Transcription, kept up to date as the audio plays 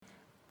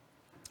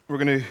We're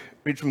going to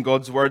read from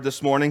God's Word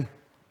this morning.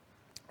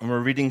 And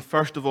we're reading,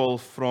 first of all,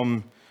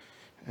 from,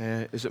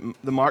 is it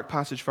the Mark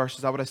passage first?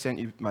 Is that what I sent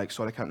you, Mike?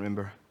 Sorry, I can't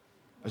remember.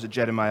 Or is it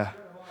Jeremiah?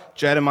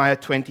 Jeremiah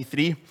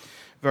 23,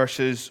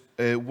 verses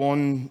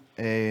 1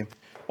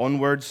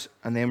 onwards.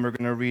 And then we're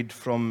going to read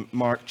from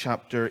Mark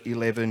chapter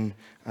 11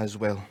 as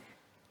well.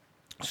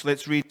 So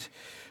let's read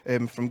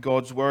from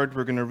God's Word.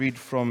 We're going to read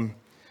from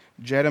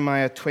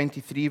Jeremiah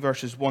 23,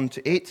 verses 1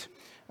 to 8.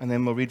 And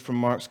then we'll read from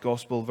Mark's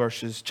Gospel,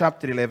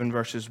 chapter 11,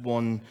 verses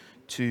 1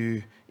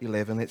 to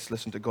 11. Let's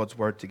listen to God's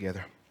Word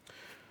together.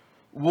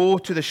 Woe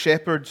to the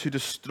shepherds who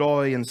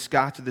destroy and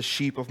scatter the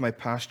sheep of my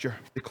pasture,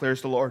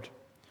 declares the Lord.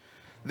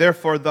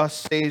 Therefore,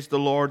 thus says the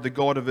Lord, the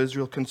God of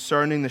Israel,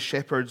 concerning the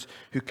shepherds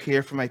who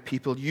care for my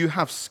people. You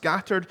have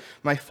scattered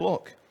my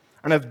flock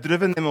and have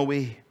driven them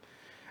away,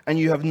 and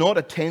you have not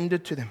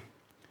attended to them.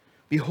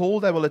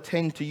 Behold, I will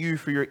attend to you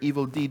for your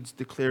evil deeds,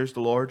 declares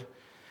the Lord.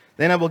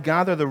 Then I will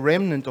gather the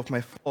remnant of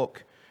my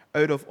flock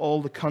out of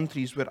all the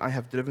countries where I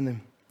have driven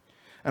them,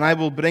 and I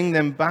will bring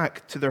them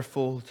back to their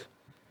fold,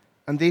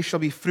 and they shall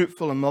be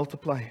fruitful and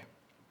multiply.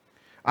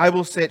 I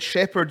will set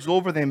shepherds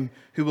over them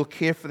who will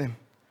care for them,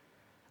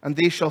 and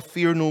they shall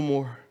fear no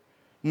more,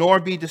 nor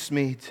be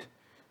dismayed,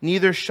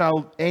 neither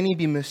shall any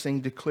be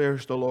missing,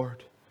 declares the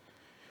Lord.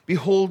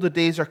 Behold, the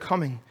days are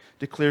coming,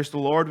 declares the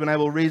Lord, when I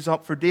will raise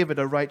up for David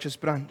a righteous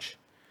branch,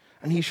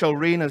 and he shall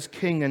reign as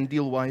king and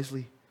deal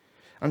wisely,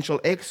 and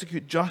shall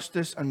execute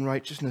justice and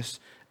righteousness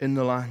in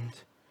the land.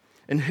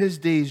 In his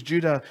days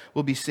Judah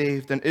will be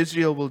saved, and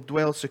Israel will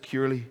dwell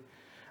securely.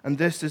 And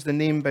this is the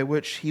name by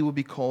which he will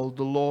be called: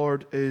 the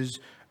Lord is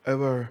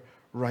our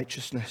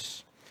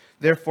righteousness.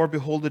 Therefore,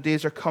 behold, the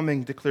days are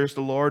coming, declares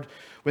the Lord,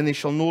 when they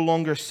shall no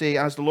longer say,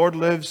 as the Lord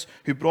lives,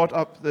 who brought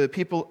up the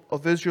people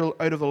of Israel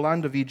out of the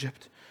land of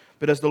Egypt,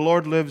 but as the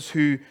Lord lives,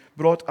 who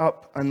brought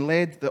up and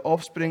led the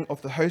offspring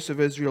of the house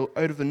of Israel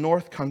out of the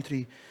north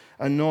country,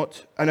 and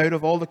out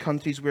of all the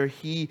countries where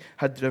he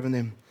had driven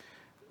them.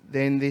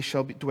 Then they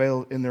shall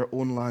dwell in their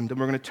own land. And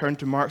we're going to turn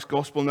to Mark's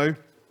Gospel now. And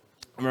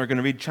we're going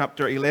to read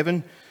chapter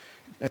 11,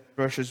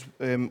 verses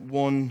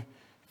 1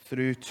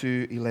 through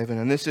to 11.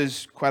 And this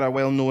is quite a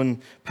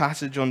well-known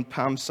passage on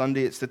Palm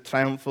Sunday. It's the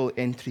triumphal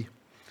entry.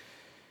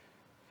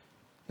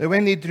 Now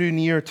when they drew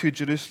near to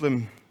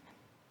Jerusalem,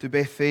 to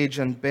Bethphage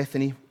and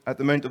Bethany, at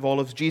the Mount of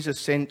Olives, Jesus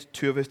sent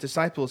two of his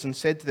disciples and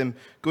said to them,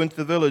 go into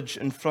the village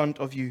in front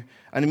of you,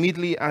 and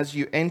immediately as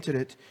you enter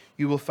it,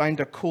 you will find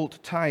a colt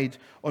tied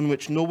on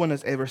which no one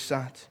has ever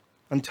sat.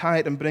 Untie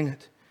it and bring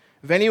it.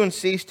 If anyone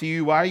says to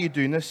you, why are you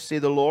doing this? Say,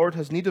 the Lord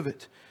has need of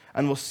it,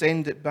 and will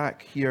send it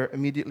back here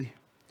immediately.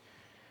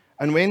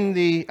 And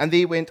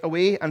they went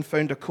away and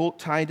found a colt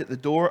tied at the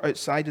door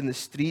outside in the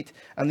street,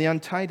 and they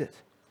untied it.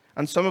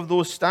 And some of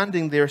those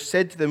standing there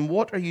said to them,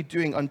 what are you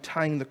doing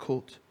untying the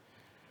colt?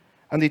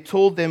 And they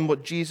told them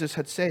what Jesus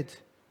had said,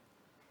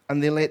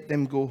 and they let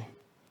them go.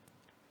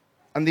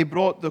 And they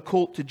brought the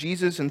colt to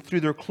Jesus and threw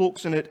their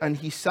cloaks in it, and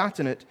he sat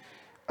in it.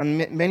 And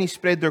many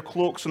spread their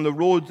cloaks on the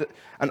road,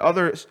 and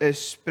others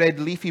spread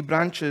leafy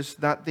branches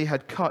that they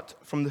had cut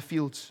from the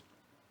fields.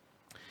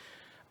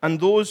 And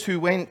those who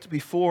went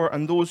before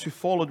and those who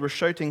followed were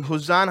shouting,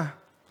 Hosanna!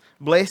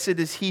 Blessed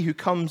is he who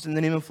comes in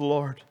the name of the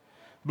Lord.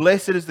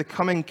 Blessed is the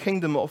coming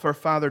kingdom of our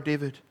father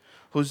David.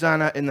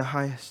 Hosanna in the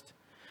highest.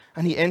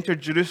 And he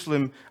entered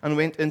Jerusalem and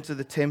went into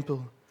the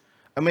temple.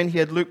 And when he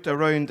had looked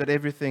around at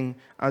everything,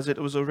 as it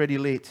was already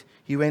late,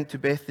 he went to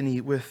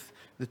Bethany with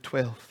the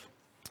 12.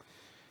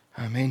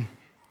 Amen.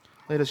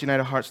 Let us unite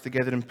our hearts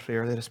together in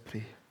prayer. Let us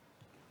pray.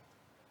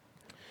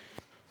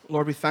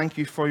 Lord, we thank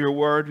you for your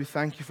word. We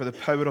thank you for the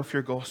power of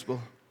your gospel.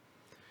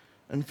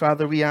 And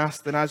Father, we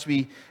ask that as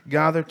we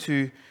gather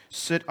to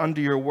sit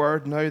under your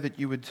word now, that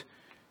you would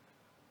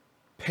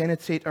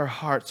penetrate our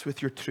hearts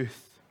with your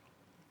truth.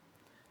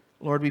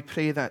 Lord, we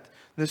pray that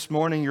this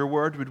morning your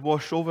word would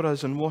wash over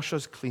us and wash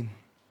us clean.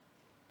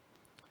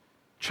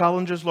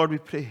 Challenge us, Lord, we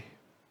pray.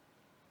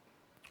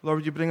 Lord,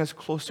 would you bring us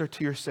closer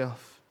to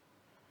yourself?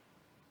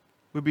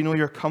 Would we know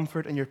your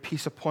comfort and your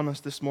peace upon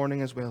us this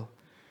morning as well?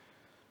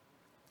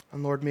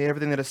 And Lord, may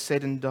everything that is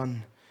said and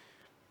done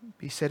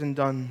be said and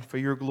done for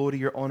your glory,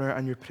 your honor,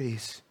 and your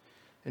praise.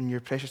 In your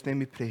precious name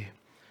we pray.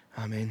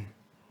 Amen.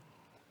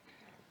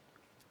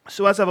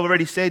 So as I've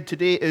already said,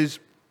 today is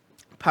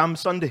Palm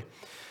Sunday.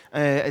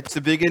 It's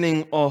the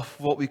beginning of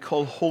what we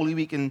call Holy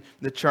Week in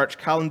the church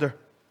calendar,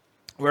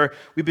 where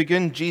we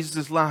begin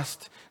Jesus'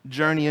 last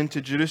journey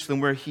into Jerusalem,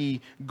 where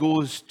he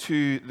goes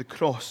to the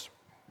cross.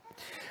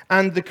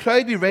 And the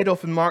crowd we read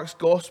of in Mark's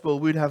Gospel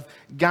would have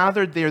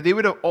gathered there. They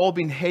would have all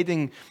been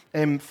heading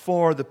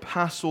for the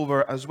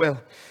Passover as well.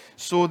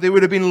 So there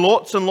would have been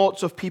lots and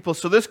lots of people.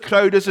 So this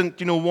crowd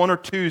isn't, one or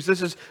twos.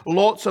 This is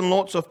lots and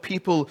lots of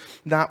people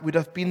that would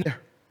have been there.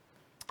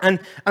 And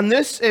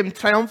this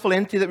triumphal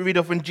entry that we read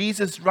of when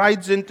Jesus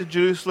rides into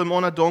Jerusalem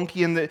on a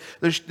donkey and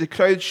the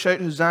crowd shout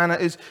Hosanna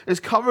is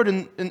covered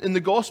in the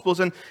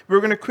Gospels. And we're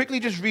going to quickly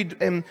just read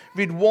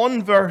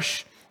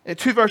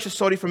two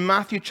verses from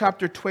Matthew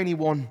chapter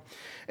 21,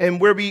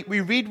 where we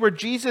read where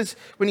Jesus,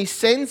 when he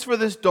sends for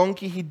this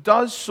donkey, he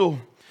does so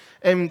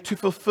to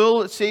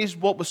fulfill, it says,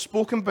 what was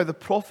spoken by the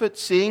prophet,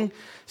 saying,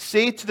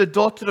 "Say to the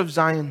daughter of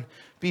Zion,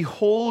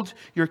 behold,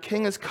 your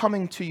king is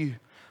coming to you,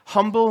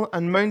 humble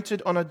and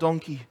mounted on a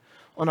donkey,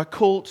 on a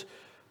colt,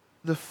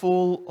 the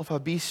foal of a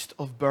beast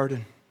of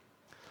burden."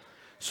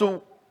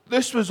 So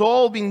this was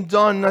all being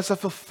done as a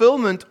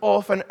fulfillment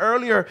of an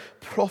earlier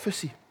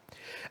prophecy.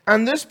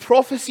 And this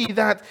prophecy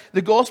that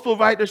the gospel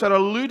writers are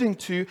alluding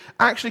to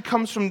actually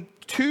comes from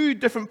two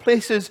different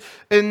places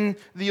in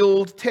the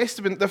Old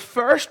Testament. The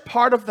first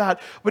part of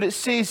that, where it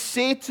says,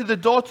 "Say to the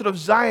daughter of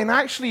Zion,"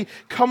 actually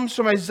comes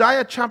from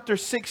Isaiah chapter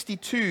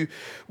 62,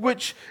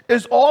 which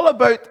is all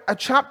about a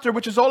chapter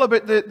which is all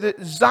about the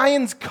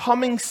Zion's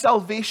coming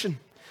salvation.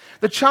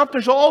 The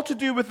chapter's all to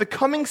do with the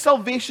coming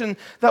salvation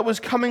that was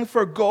coming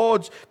for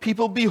God's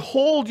people.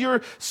 "Behold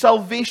your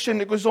salvation,"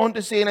 it goes on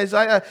to say in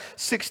Isaiah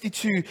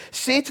 62.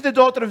 "Say to the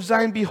daughter of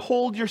Zion,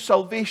 behold your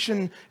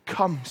salvation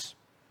comes."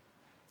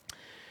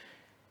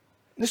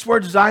 This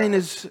word Zion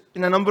is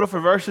in a number of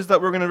verses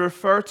that we're going to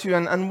refer to.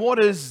 And what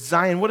is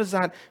Zion? What does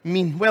that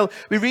mean? Well,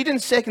 we read in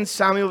 2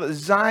 Samuel that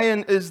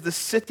Zion is the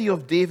city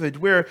of David,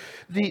 where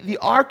the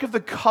Ark of the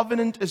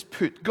Covenant is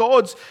put.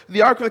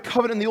 The Ark of the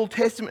Covenant in the Old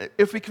Testament,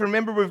 if we can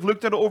remember, we've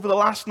looked at it over the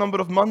last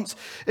number of months.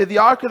 The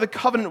Ark of the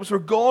Covenant was where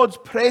God's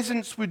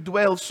presence would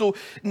dwell. So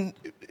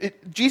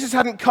Jesus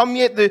hadn't come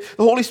yet. The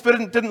Holy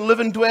Spirit didn't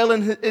live and dwell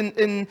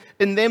in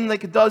them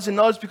like it does in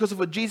us because of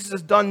what Jesus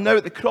has done now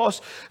at the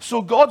cross.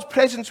 So God's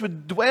presence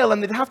would dwell,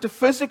 and they'd have to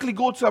physically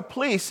go to a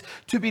place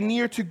to be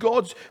near to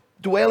God's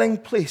dwelling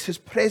place, his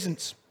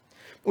presence,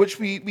 which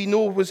we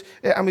know was,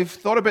 and we've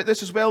thought about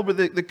this as well, with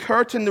the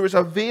curtain, there was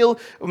a veil,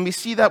 and we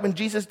see that when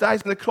Jesus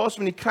dies on the cross,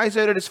 when he cries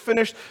out, "It is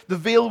finished," the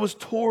veil was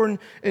torn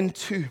in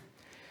two.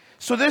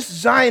 So this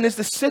Zion is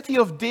the city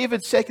of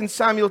David, 2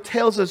 Samuel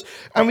tells us,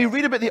 and we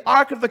read about the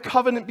Ark of the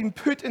Covenant being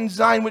put in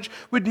Zion, which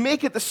would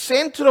make it the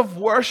center of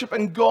worship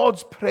and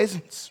God's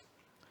presence.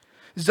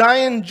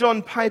 Zion,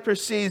 John Piper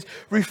says,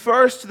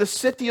 refers to the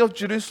city of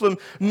Jerusalem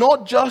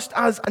not just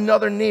as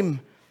another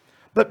name,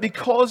 but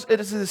because it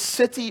is the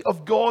city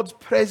of God's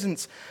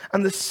presence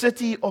and the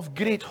city of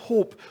great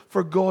hope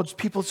for God's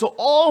people. So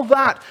all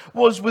that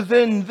was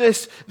within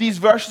these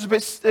verses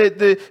about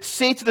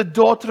 "Say to the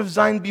daughter of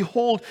Zion,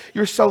 behold,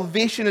 your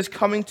salvation is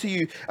coming to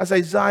you," as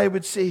Isaiah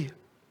would say.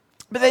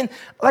 But then,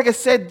 like I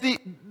said,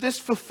 this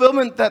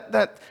fulfillment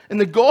that in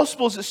the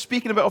Gospels is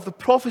speaking about of the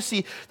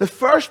prophecy, the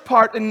first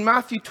part in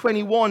Matthew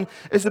 21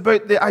 is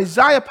about the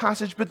Isaiah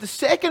passage, but the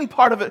second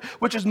part of it,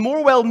 which is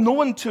more well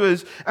known to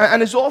us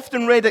and is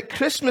often read at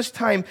Christmas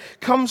time,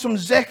 comes from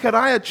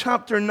Zechariah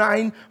chapter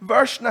 9,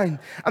 verse 9.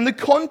 And the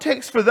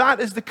context for that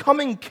is the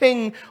coming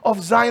King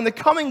of Zion, the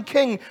coming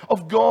King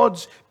of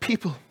God's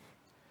people.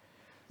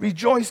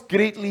 "Rejoice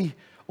greatly,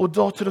 O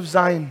daughter of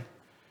Zion.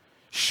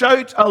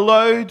 Shout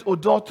aloud, O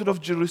daughter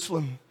of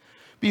Jerusalem.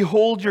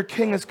 Behold, your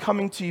king is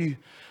coming to you.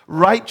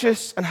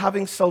 Righteous and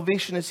having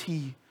salvation is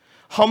he.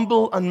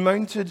 Humble and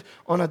mounted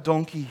on a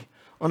donkey,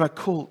 on a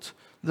colt,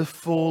 the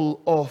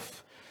foal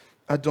of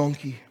a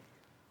donkey."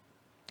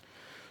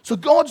 So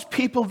God's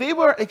people, they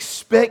were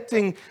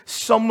expecting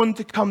someone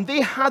to come. They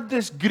had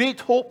this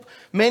great hope.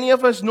 Many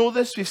of us know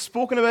this. We've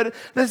spoken about it.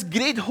 This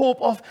great hope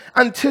of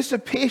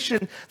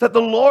anticipation that the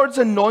Lord's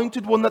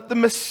anointed one, that the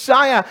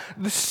Messiah,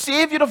 the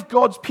Savior of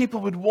God's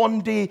people, would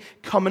one day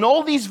come. And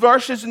all these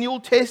verses in the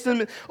Old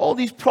Testament, all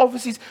these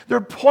prophecies,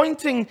 they're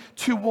pointing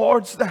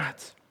towards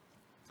that.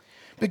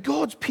 But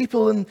God's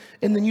people in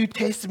the New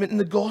Testament, in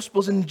the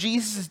Gospels, in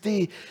Jesus'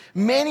 day,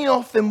 many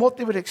of them, what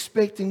they were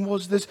expecting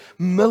was this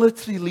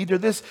military leader,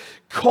 this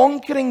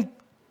conquering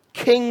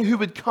king who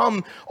would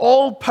come,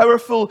 all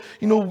powerful,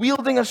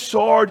 wielding a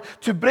sword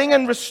to bring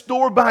and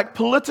restore back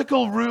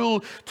political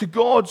rule to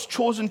God's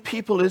chosen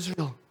people,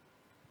 Israel.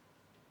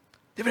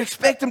 They would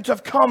expect him to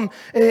have come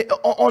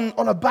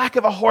on a back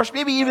of a horse,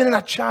 maybe even in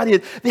a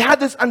chariot. They had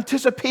this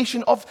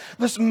anticipation of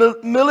this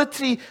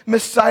military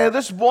Messiah,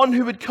 this one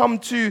who would come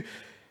to,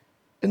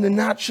 in the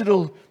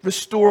natural,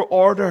 restore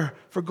order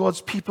for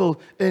God's people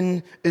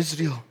in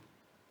Israel.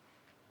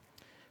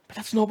 But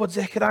that's not what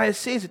Zechariah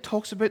says. It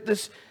talks about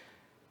this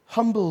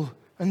humble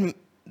and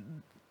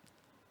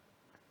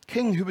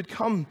king who would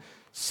come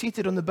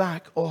seated on the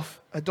back of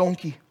a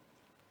donkey.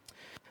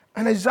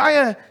 And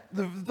Isaiah,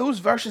 those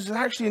verses are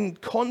actually in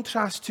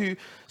contrast to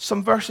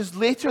some verses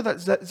later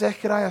that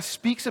Zechariah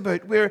speaks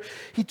about, where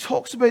he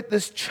talks about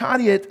this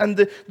chariot and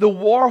the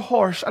war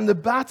horse and the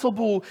battle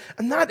bow.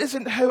 And that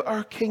isn't how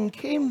our king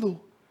came,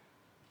 though.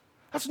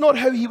 That's not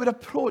how he would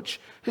approach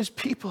his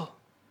people.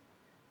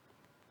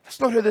 That's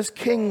not how this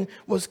king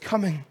was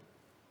coming.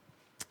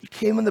 He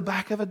came on the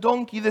back of a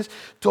donkey. This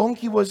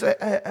donkey was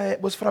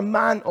for a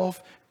man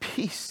of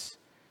peace.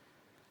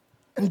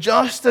 And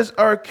just as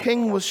our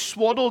king was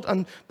swaddled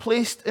and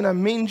placed in a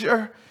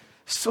manger,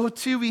 so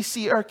too we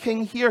see our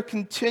king here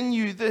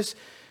continue this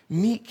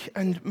meek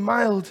and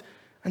mild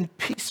and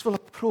peaceful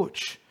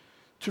approach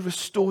to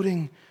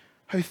restoring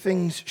how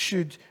things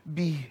should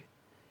be.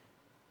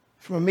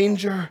 From a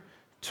manger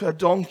to a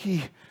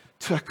donkey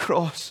to a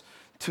cross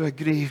to a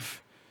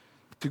grave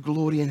to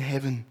glory in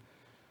heaven.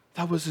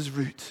 That was his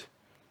route.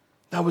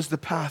 That was the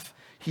path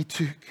he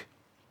took.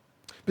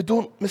 But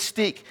don't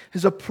mistake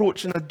his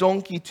approach in a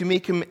donkey to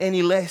make him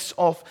any less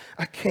of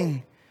a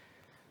king.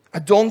 A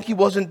donkey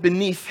wasn't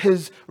beneath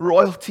his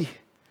royalty.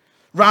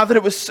 Rather,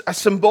 it was a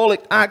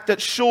symbolic act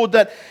that showed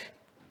that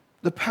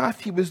the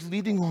path he was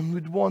leading on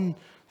would one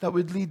that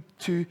would lead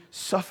to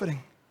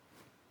suffering.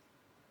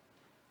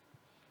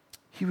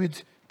 He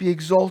would be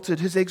exalted.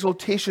 His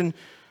exaltation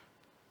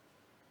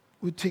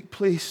would take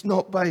place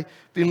not by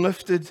being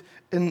lifted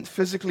in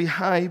physically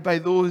high by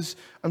those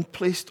and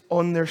placed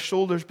on their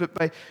shoulders, but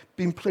by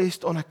being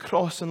placed on a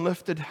cross and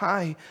lifted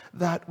high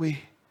that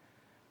way.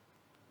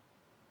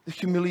 The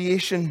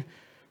humiliation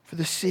for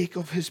the sake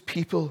of his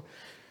people,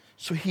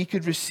 so he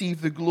could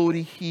receive the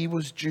glory he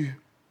was due.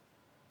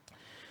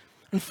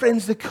 And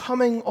friends, the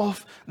coming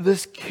of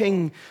this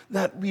King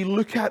that we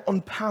look at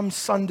on Palm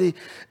Sunday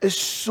is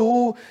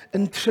so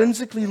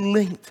intrinsically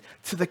linked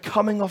to the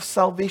coming of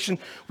salvation.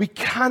 We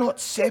cannot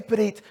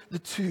separate the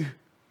two.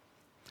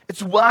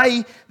 It's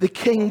why the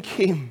King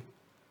came.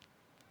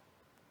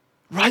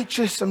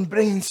 Righteous and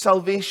bringing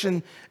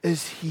salvation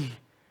is he.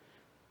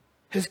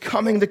 His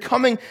coming, the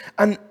coming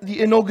and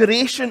the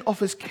inauguration of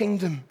his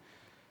kingdom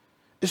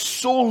is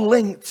so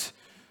linked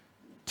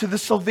to the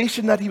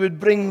salvation that he would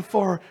bring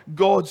for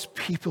God's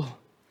people.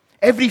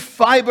 Every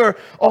fiber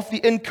of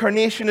the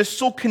incarnation is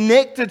so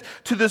connected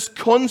to this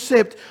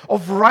concept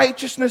of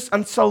righteousness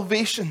and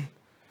salvation.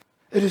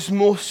 It is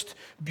most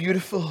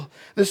beautiful,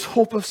 this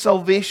hope of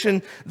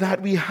salvation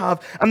that we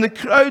have. And the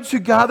crowds who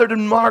gathered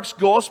in Mark's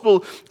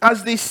gospel,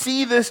 as they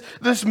see this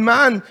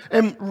man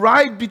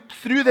ride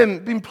through them,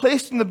 being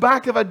placed in the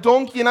back of a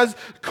donkey, and as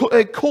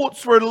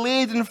coats were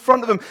laid in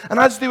front of him, and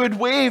as they would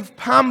wave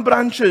palm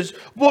branches,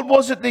 what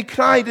was it they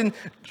cried in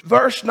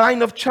verse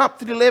 9 of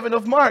chapter 11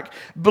 of Mark?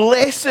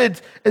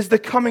 Blessed is the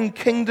coming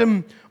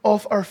kingdom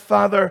of our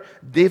father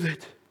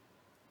David.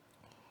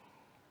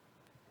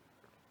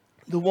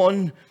 The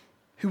one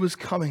who was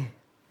coming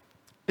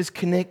is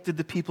connected,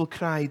 the people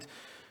cried,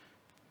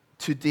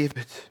 to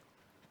David.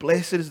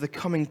 Blessed is the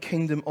coming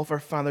kingdom of our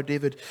father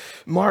David.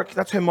 Mark,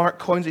 that's how Mark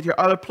coins it here.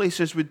 Other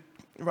places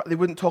they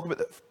wouldn't talk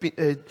about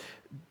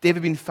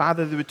David being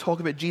father. They would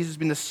talk about Jesus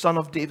being the son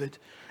of David,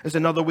 is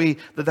another way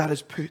that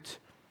is put.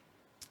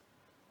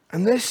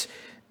 And this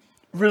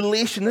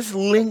relation, this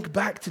link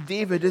back to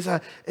David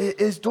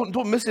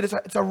don't miss it.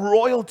 It's a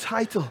royal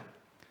title.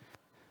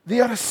 They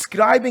are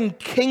ascribing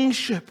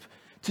kingship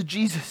to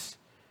Jesus.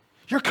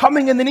 You're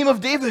coming in the name of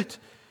David.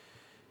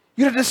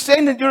 You're a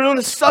descendant. You're one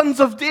of the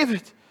sons of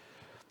David.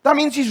 That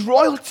means he's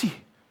royalty.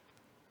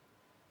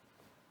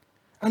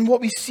 And what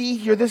we see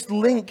here, this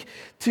link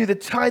to the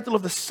title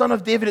of the Son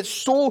of David, it's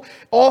so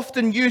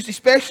often used,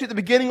 especially at the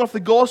beginning of the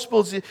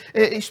Gospels,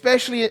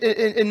 especially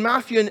in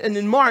Matthew and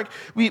in Mark.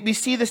 We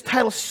see this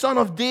title, Son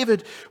of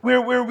David,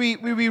 where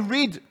we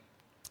read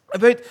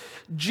about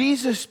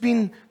Jesus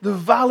being the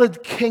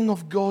valid King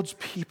of God's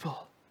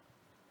people.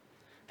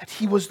 That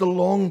he was the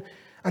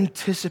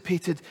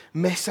long-anticipated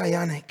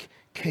Messianic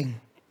King.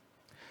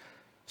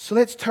 So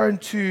let's turn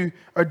to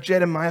our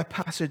Jeremiah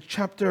passage,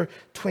 chapter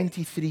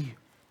 23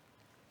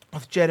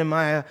 of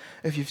Jeremiah,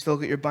 if you've still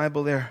got your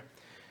Bible there.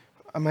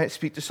 I might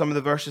speak to some of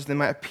the verses, they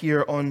might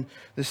appear on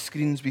the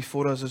screens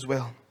before us as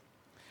well.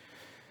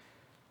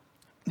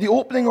 The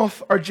opening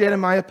of our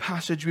Jeremiah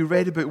passage, we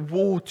read about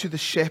woe to the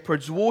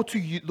shepherds, woe to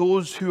you,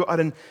 those who are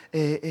in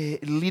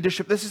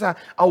leadership. This is a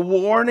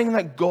warning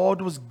that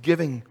God was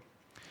giving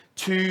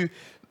to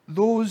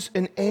those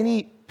in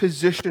any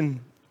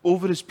position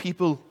over his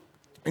people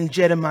in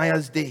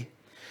Jeremiah's day.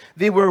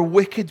 They were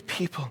wicked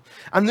people.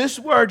 And this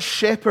word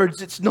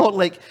shepherds, it's not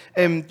like,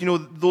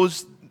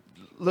 those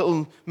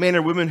little men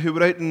or women who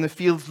were out in the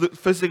fields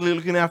physically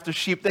looking after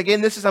sheep.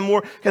 Again, this is a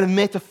more kind of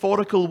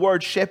metaphorical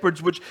word,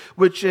 shepherds, which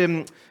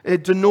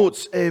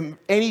denotes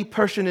any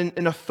person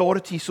in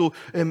authority. So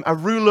a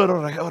ruler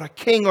or a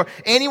king or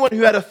anyone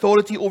who had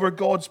authority over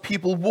God's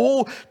people.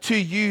 Woe to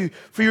you,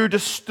 for you're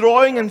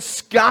destroying and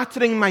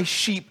scattering my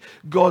sheep,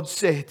 God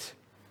said.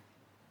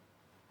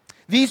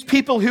 These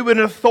people who were in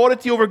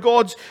authority over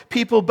God's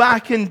people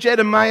back in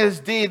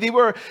Jeremiah's day, they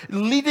were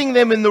leading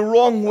them in the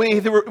wrong way.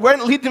 They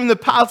weren't leading them in the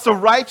paths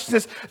of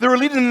righteousness. They were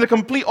leading them in the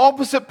complete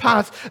opposite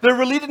path. They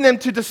were leading them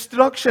to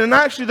destruction. And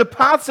actually the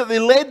paths that they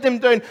led them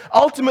down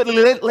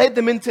ultimately led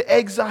them into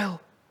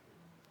exile.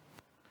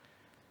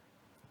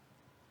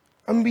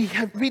 And we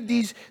read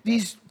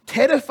these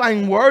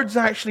terrifying words,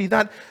 actually,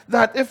 that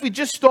if we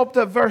just stopped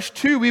at verse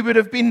 2, we would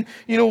have been,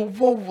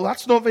 whoa,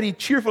 that's not very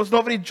cheerful, it's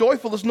not very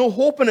joyful, there's no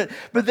hope in it.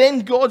 But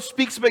then God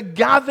speaks about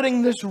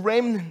gathering this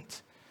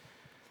remnant.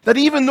 That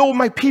even though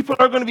my people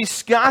are going to be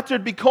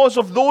scattered because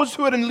of those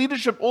who are in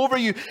leadership over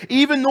you,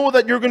 even though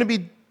that you're going to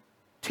be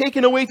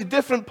taken away to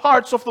different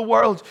parts of the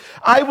world,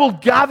 I will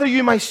gather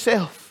you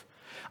myself.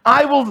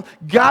 I will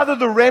gather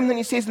the remnant,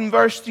 he says in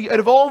verse 3, out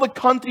of all the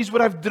countries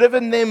where I've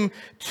driven them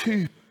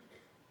to.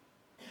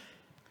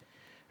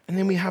 And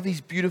then we have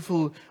these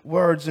beautiful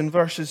words in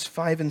verses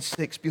 5 and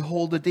 6.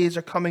 Behold, the days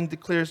are coming,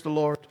 declares the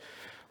Lord,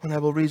 when I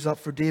will raise up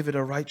for David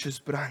a righteous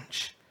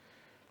branch.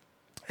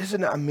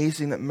 Isn't it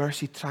amazing that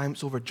mercy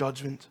triumphs over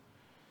judgment?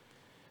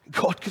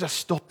 God could have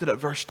stopped it at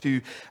verse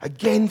 2.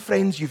 Again,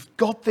 friends, you've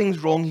got things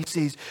wrong, he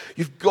says.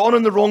 You've gone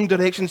in the wrong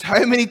directions.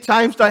 How many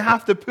times do I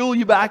have to pull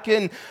you back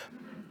in?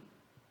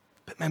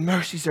 But my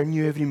mercies are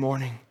new every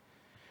morning.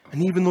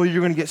 And even though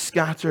you're going to get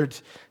scattered,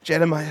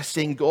 Jeremiah is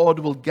saying God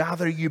will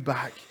gather you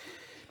back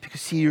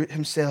because he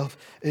himself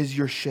is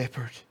your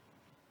shepherd.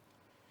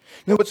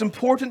 Now, it's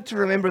important to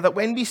remember that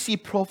when we see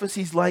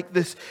prophecies like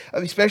this,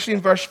 especially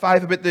in verse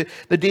 5, about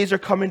the days are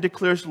coming,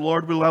 declares the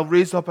Lord, will I'll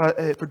raise up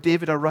for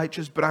David a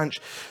righteous branch.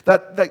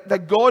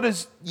 That God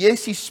is,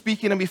 yes, he's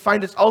speaking, and we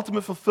find its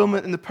ultimate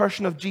fulfillment in the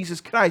person of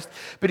Jesus Christ,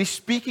 but he's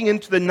speaking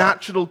into the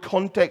natural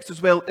context as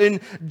well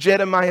in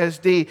Jeremiah's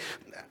day.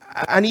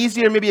 An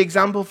easier maybe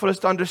example for us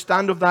to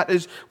understand of that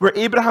is where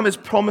Abraham is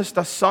promised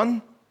a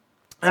son.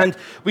 And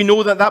we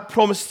know that that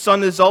promised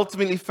son has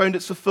ultimately found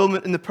its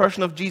fulfillment in the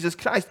person of Jesus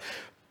Christ.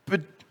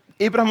 But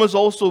Abraham was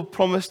also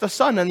promised a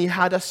son, and he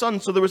had a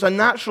son. So there was a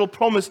natural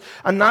promise,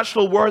 a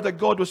natural word that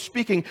God was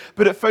speaking,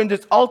 but it found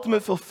its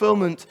ultimate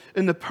fulfillment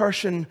in the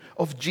person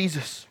of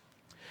Jesus.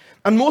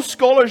 And most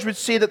scholars would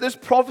say that this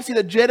prophecy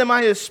that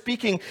Jeremiah is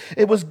speaking,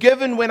 it was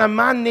given when a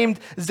man named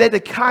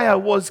Zedekiah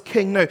was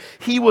king. Now,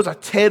 he was a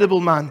terrible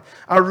man,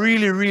 a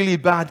really, really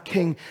bad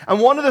king. And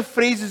one of the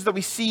phrases that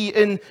we see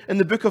in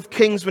the book of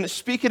Kings, when it's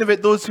speaking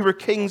about those who were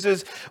kings,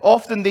 is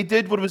often they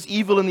did what was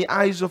evil in the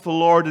eyes of the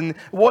Lord. And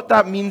what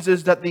that means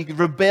is that they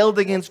rebelled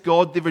against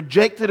God, they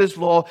rejected his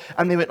law,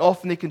 and they went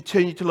off and they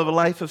continued to live a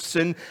life of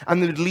sin,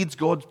 and they would lead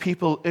God's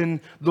people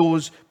in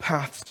those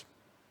paths.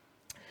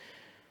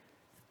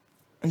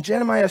 And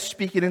Jeremiah is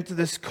speaking into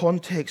this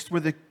context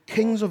where the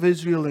kings of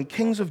Israel and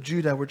kings of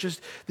Judah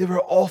they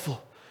were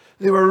awful.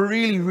 They were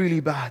really, really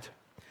bad.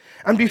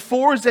 And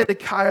before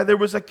Zedekiah, there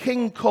was a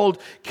king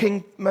called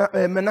King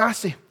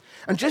Manasseh.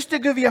 And just to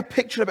give you a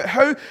picture about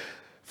how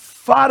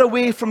far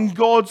away from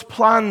God's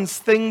plans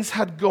things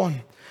had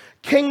gone,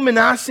 King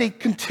Manasseh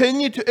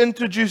continued to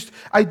introduce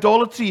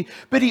idolatry,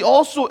 but he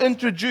also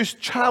introduced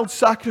child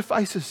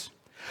sacrifices.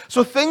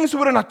 So things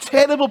were in a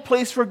terrible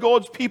place for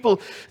God's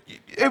people.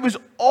 It was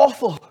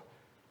awful.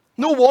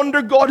 No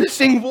wonder God is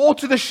saying, woe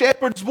to the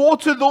shepherds, woe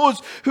to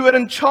those who are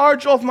in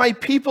charge of my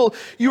people.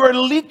 You're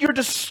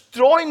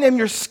destroying them,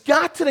 you're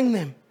scattering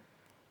them.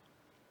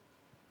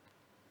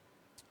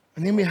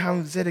 And then we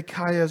have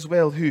Zedekiah as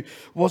well, who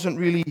wasn't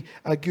really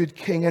a good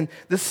king. And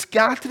the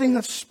scattering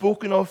that's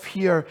spoken of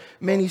here,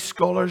 many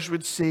scholars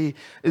would say,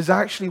 is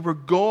actually where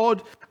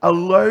God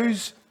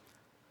allows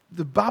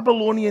the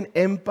Babylonian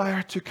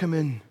Empire to come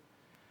in.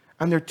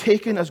 And they're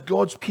taken as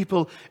God's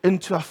people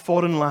into a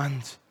foreign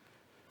land.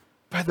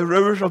 By the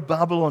rivers of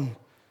Babylon.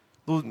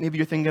 Though maybe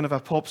you're thinking of a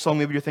pop song,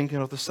 maybe you're thinking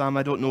of the psalm,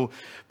 I don't know.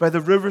 By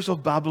the rivers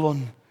of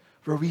Babylon,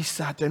 where we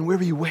sat down, where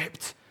we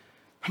wept.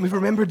 And we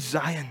remembered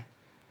Zion.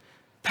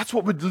 That's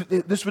what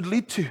this would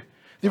lead to.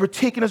 They were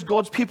taken as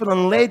God's people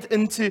and led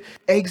into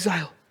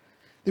exile.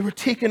 They were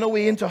taken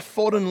away into a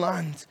foreign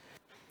land.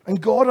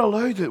 And God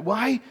allowed it.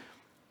 Why?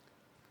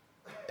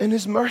 In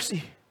his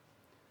mercy.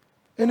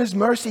 In his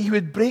mercy, he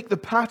would break the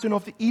pattern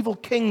of the evil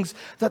kings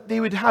that they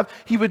would have.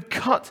 He would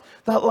cut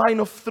that line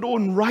of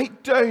throne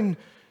right down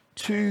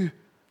to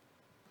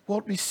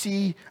what we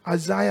see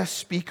Isaiah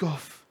speak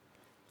of.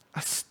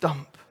 A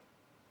stump.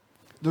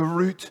 The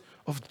root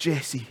of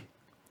Jesse.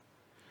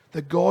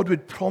 That God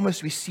would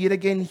promise. We see it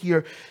again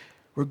here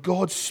where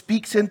God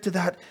speaks into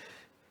that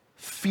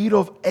fear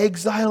of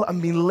exile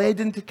and being led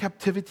into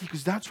captivity,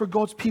 because that's where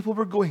God's people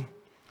were going.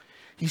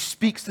 He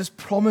speaks this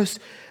promise,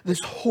 this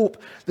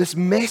hope, this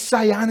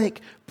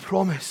messianic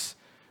promise.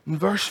 In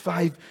verse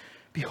 5,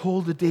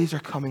 behold, the days are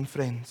coming,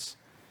 friends,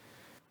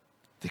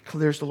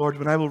 declares the Lord,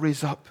 when I will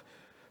raise up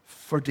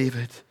for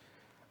David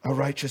a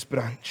righteous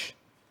branch,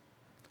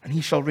 and he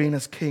shall reign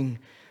as king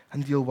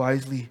and deal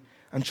wisely,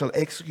 and shall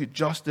execute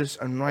justice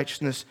and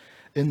righteousness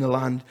in the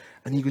land.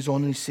 And he goes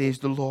on and he says,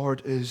 the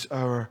Lord is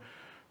our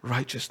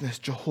righteousness.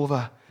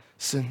 Jehovah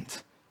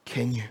Sint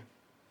Kenyu.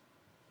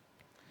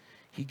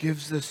 He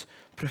gives this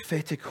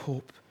prophetic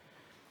hope,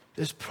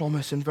 this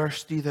promise in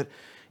verse 3 that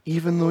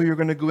even though you're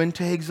going to go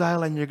into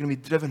exile and you're going to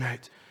be driven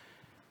out,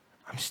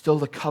 I'm still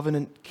the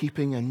covenant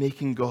keeping and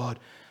making God,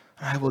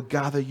 and I will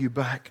gather you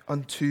back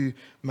unto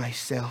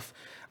myself.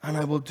 And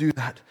I will do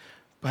that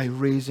by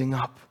raising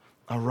up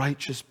a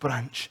righteous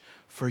branch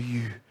for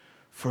you,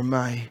 for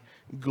my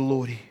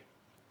glory.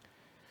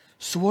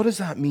 So what does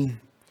that mean?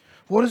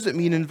 What does it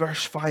mean in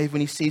verse 5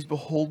 when he says,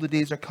 behold, the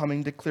days are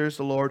coming, declares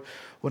the Lord,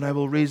 when I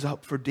will raise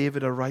up for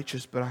David a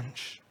righteous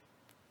branch?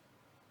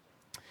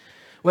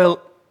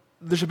 Well,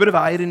 there's a bit of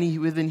irony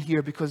within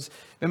here, because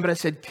remember I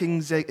said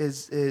King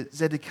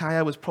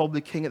Zedekiah was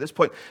probably king at this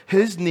point.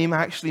 His name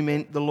actually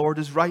meant the Lord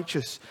is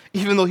righteous.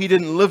 Even though he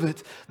didn't live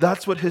it,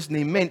 that's what his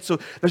name meant. So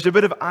there's a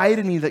bit of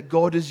irony that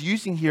God is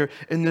using here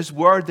in this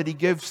word that he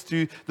gives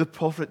through the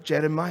prophet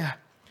Jeremiah.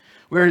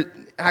 Where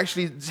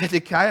actually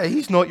Zedekiah,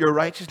 he's not your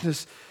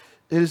righteousness.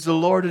 It is the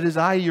Lord, it is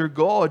I, your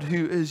God,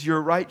 who is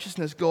your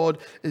righteousness, God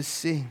is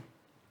saying.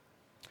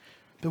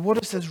 But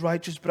what is this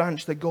righteous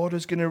branch that God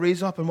is going to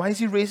raise up? And why is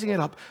he raising it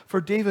up for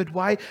David?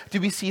 Why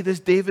do we see this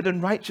David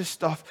and righteous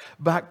stuff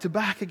back to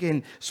back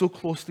again, so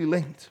closely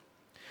linked?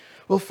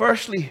 Well,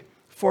 firstly,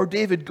 for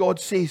David, God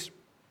says,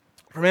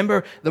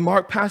 remember the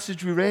Mark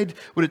passage we read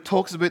where it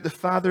talks about the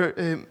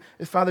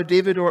father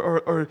David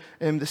or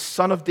the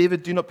son of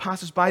David, do not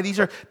pass us by.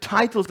 These are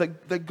titles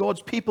that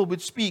God's people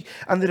would speak,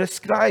 and they're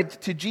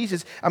ascribed to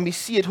Jesus. And we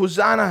see it,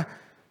 Hosanna,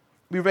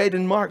 we read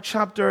in Mark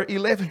chapter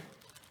 11.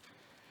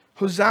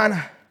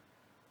 Hosanna,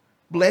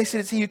 blessed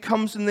is he who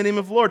comes in the name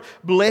of the Lord.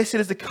 Blessed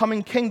is the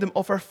coming kingdom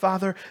of our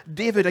father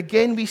David.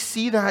 Again, we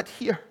see that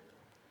here.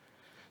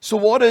 So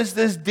what is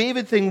this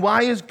David thing?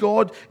 Why is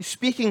God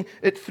speaking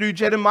it through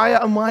Jeremiah,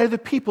 and why are the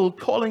people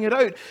calling it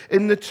out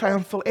in the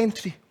triumphal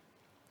entry?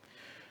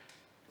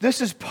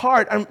 This is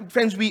part, and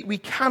friends, we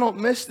cannot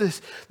miss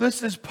this.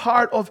 This is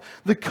part of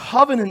the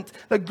covenant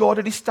that God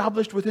had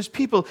established with his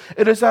people.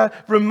 It is a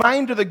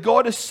reminder that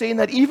God is saying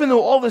that even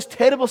though all this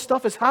terrible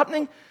stuff is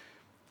happening,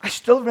 I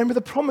still remember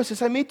the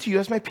promises I made to you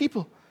as my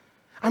people.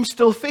 I'm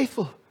still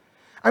faithful.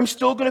 I'm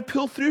still going to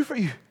pull through for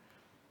you.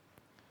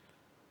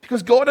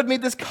 Because God had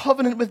made this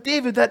covenant with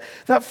David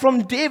that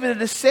from David a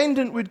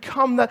descendant would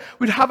come that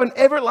would have an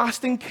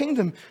everlasting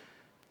kingdom.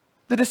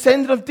 The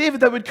descendant of David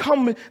that would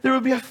come, there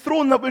would be a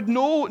throne that would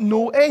know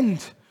no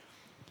end.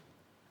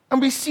 And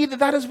we see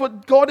that is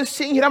what God is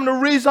saying here. I'm going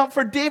to raise up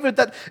for David,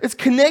 that is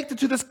connected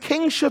to this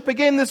kingship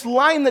again, this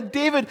line that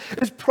David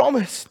is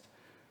promised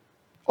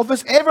of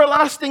this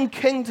everlasting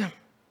kingdom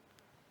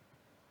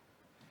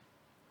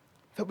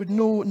that would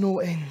know no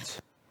end.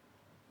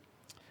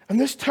 And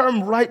this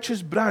term,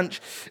 righteous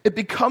branch, it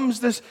becomes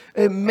this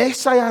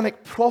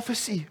messianic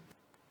prophecy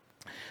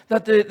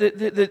that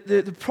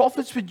the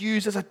prophets would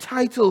use as a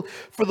title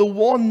for the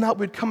one that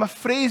would come, a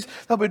phrase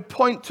that would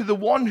point to the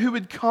one who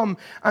would come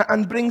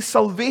and bring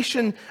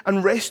salvation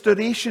and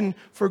restoration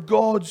for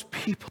God's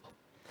people.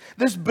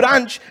 This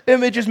branch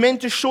image is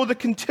meant to show the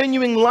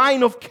continuing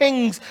line of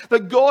kings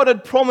that God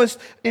had promised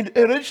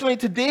originally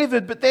to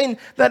David, but then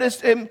that is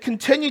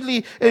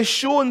continually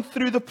shown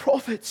through the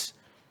prophets.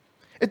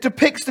 It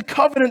depicts the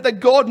covenant that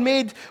God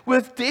made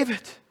with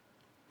David.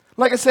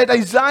 Like I said,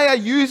 Isaiah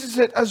uses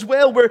it as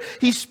well, where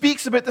he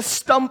speaks about the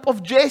stump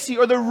of Jesse,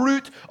 or the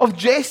root of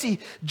Jesse.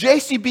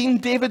 Jesse being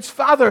David's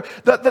father.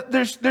 That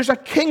there's a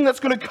king that's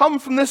going to come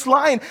from this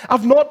line.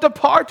 I've not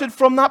departed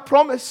from that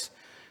promise.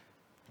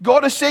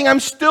 God is saying,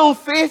 I'm still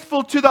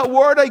faithful to that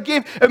word I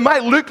gave. It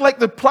might look like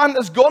the plant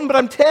is gone, but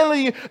I'm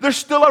telling you, there's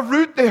still a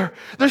root there.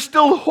 There's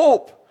still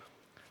hope.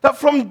 That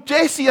from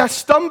Jesse, a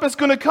stump is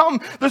going to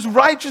come. This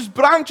righteous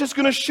branch is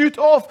going to shoot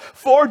off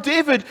for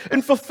David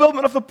in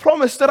fulfillment of the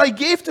promise that I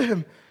gave to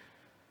him.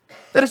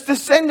 That his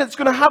descendants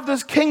going to have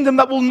this kingdom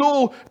that will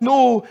know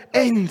no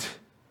end.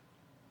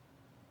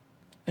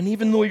 And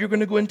even though you're going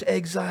to go into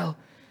exile,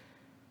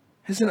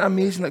 isn't it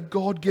amazing that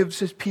God gives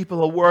his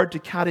people a word to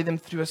carry them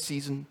through a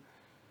season?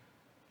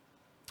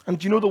 And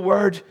do you know the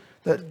word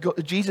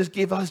that Jesus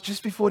gave us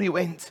just before he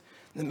went,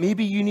 that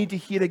maybe you need to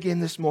hear again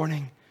this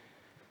morning?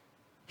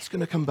 He's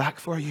going to come back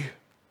for you.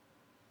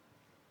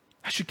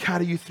 I should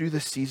carry you through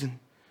this season.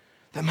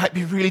 That might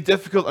be really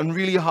difficult and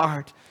really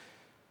hard.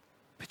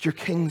 But your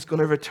king's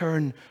going to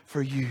return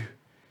for you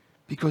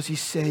because he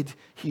said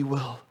he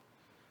will.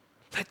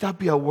 Let that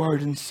be a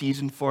word in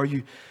season for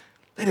you.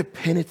 Let it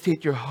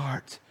penetrate your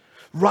heart.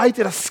 Write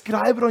it,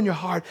 ascribe it on your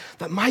heart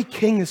that my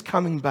king is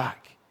coming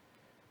back.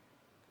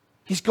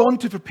 He's gone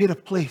to prepare a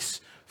place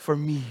for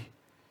me.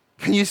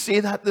 Can you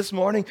say that this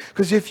morning?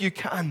 Because if you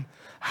can,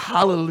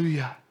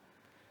 hallelujah.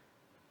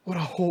 What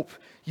a hope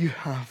you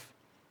have.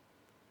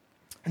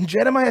 And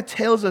Jeremiah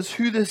tells us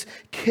who this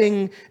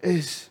king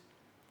is.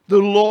 The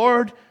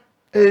Lord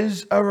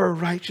is our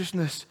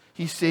righteousness,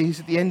 he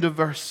says at the end of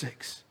verse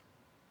 6.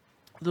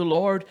 The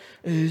Lord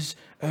is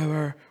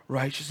our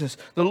righteousness.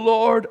 The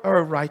Lord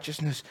our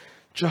righteousness.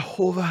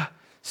 Jehovah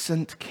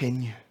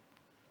Tsidkenu.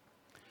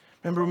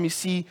 Remember when we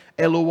see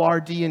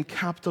L-O-R-D in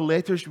capital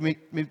letters, we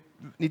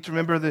need to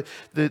remember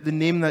the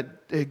name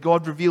that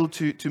God revealed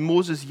to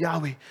Moses,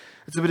 Yahweh.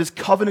 It's about his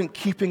covenant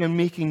keeping and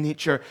making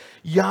nature.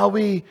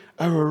 Yahweh,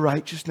 our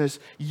righteousness.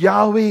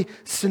 Yahweh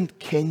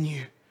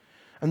Tsidkenu.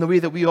 And the way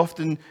that we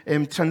often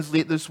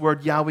translate this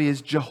word Yahweh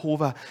is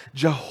Jehovah.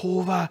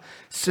 Jehovah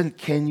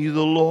Tsidkenu.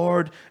 The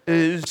Lord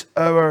is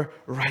our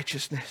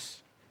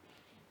righteousness.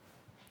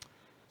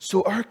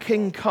 So our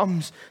King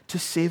comes to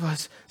save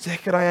us.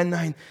 Zechariah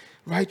 9.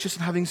 Righteous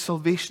and having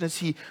salvation is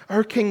he.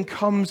 Our King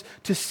comes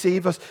to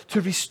save us,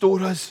 to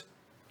restore us.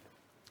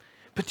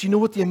 But do you know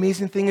what the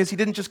amazing thing is? He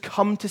didn't just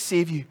come to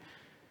save you,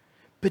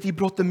 but he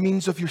brought the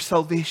means of your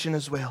salvation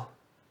as well.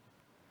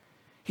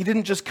 He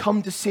didn't just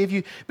come to save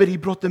you, but he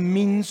brought the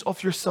means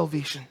of your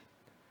salvation.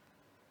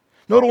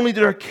 Not only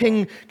did our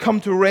King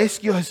come to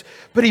rescue us,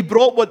 but he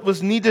brought what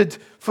was needed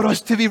for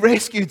us to be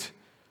rescued.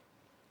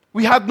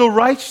 We had no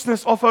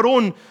righteousness of our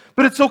own,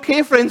 but it's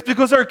okay, friends,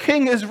 because our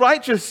King is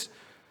righteous.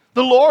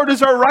 The Lord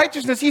is our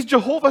righteousness. He's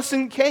Jehovah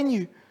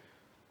Tsidkenu.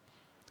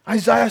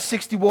 Isaiah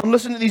 61,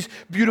 listen to these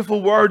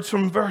beautiful words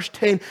from verse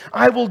 10.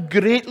 I will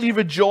greatly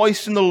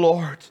rejoice in the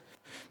Lord.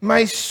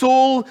 My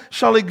soul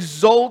shall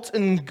exult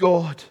in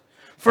God,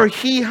 for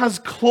he has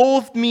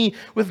clothed me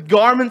with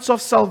garments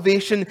of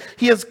salvation.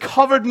 He has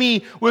covered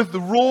me with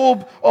the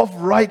robe of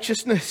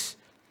righteousness.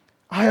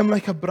 I am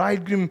like a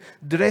bridegroom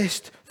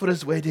dressed for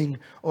his wedding,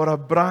 or a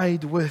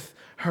bride with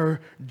her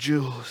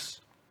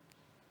jewels.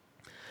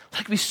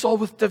 Like we saw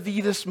with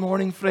David this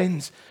morning,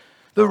 friends,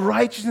 the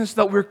righteousness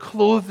that we're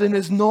clothed in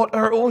is not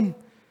our own.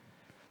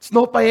 It's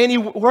not by any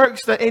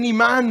works that any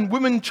man,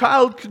 woman,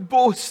 child could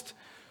boast.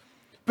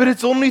 But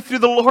it's only through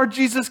the Lord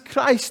Jesus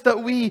Christ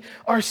that we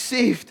are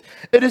saved.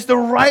 It is the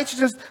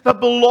righteousness that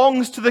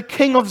belongs to the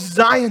King of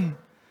Zion,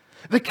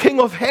 the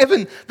King of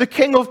heaven, the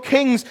King of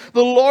kings,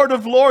 the Lord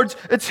of lords.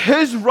 It's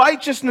his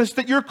righteousness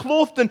that you're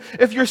clothed in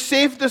if you're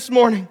saved this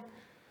morning.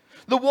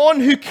 The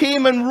one who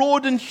came and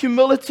rode in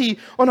humility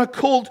on a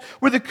colt,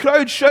 where the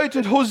crowd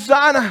shouted,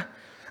 Hosanna,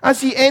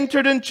 as he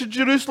entered into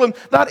Jerusalem.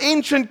 That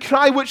ancient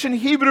cry, which in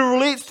Hebrew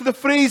relates to the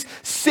phrase,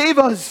 save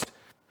us.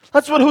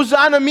 That's what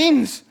Hosanna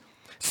means.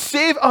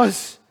 Save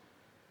us.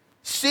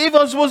 Save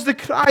us was the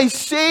cry.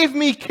 Save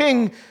me,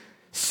 King.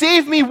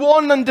 Save me,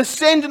 one and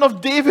descendant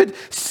of David.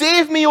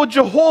 Save me, O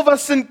Jehovah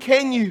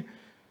Tsidkenu.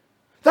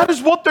 That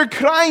is what they're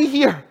crying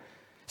here.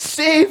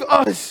 Save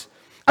us.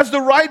 As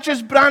the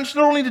righteous branch,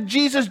 not only did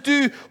Jesus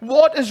do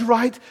what is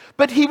right,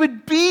 but he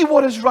would be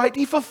what is right.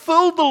 He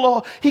fulfilled the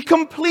law. He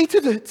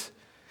completed it.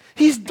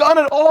 He's done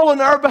it all on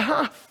our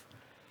behalf.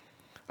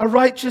 A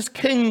righteous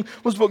king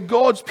was what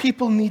God's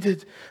people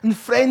needed. And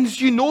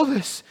friends, you know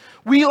this.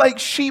 We, like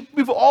sheep,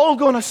 we've all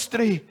gone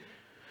astray.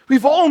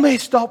 We've all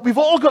messed up. We've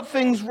all got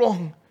things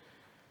wrong.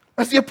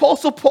 As the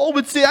Apostle Paul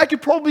would say, I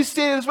could probably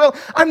say it as well,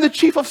 I'm the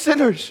chief of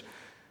sinners.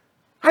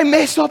 I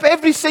mess up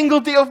every single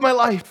day of my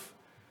life.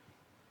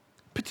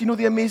 But you know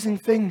the amazing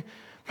thing?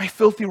 My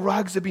filthy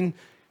rags have been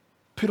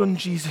put on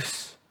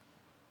Jesus.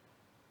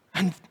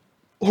 And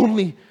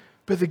only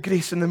by the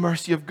grace and the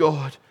mercy of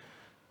God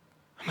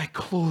am I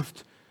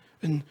clothed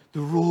in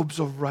the robes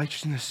of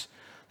righteousness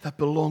that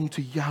belong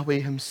to Yahweh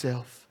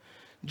himself.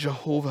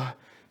 Jehovah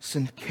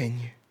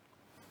Tsidkenu.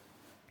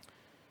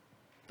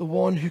 The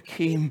one who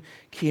came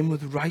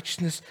with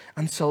righteousness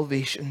and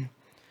salvation.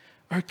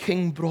 Our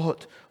King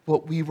brought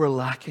what we were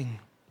lacking.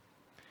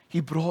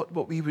 He brought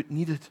what we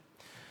needed.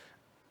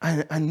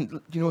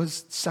 And you know,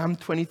 as Psalm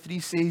 23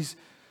 says,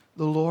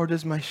 the Lord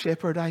is my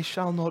shepherd, I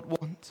shall not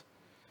want.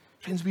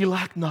 Friends, we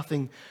lack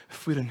nothing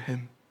if we're in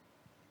him.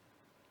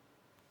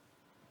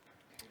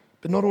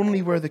 But not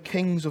only were the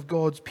kings of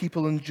God's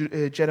people in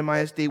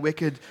Jeremiah's day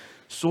wicked,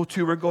 so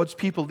too were God's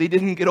people. They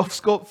didn't get off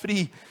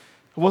scot-free. It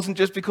wasn't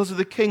just because of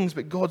the kings,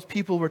 but God's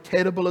people were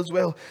terrible as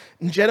well.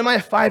 In Jeremiah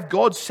 5,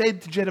 God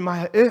said to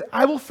Jeremiah,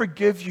 I will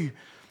forgive you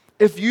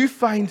if you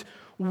find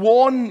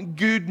one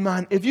good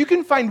man. If you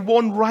can find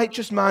one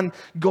righteous man,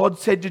 God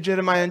said to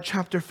Jeremiah in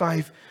chapter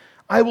 5,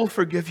 I will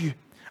forgive you.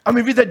 And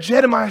we read that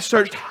Jeremiah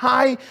searched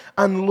high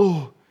and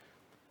low,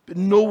 but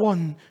no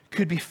one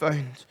could be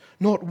found.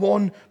 Not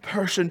one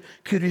person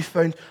could be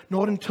found.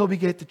 Not until we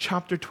get to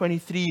chapter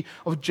 23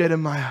 of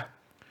Jeremiah,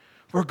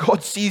 where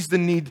God sees the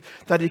need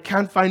that he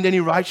can't find any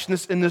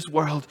righteousness in this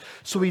world.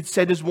 So he'd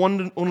said his one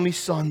and only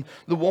Son,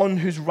 the one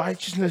whose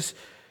righteousness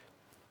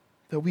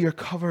that we are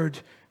covered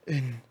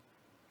in,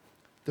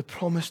 the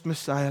promised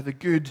Messiah, the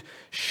good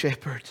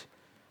shepherd.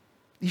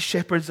 These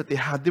shepherds that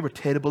they were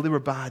terrible, they were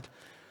bad.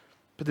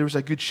 But there was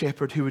a good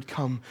shepherd who would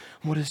come.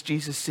 And what does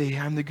Jesus say?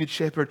 I'm the good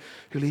shepherd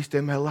who lays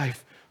down my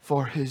life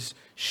for his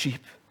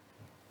sheep.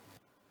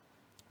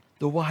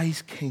 The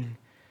wise king,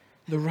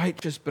 the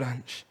righteous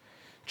branch,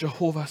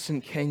 Jehovah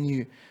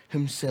Tsidkenu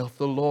himself,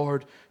 the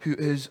Lord who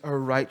is our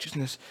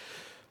righteousness.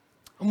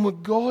 And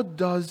what God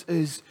does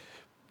is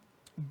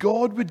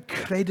God would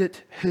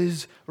credit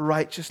his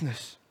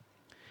righteousness.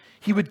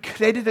 He would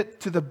credit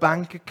it to the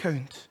bank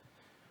account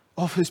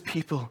of his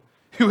people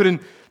who were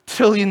in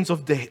trillions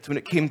of debt when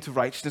it came to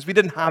righteousness. We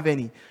didn't have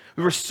any.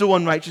 We were so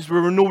unrighteous. We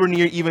were nowhere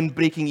near even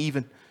breaking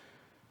even.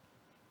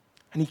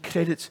 And he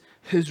credits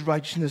his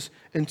righteousness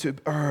into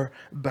our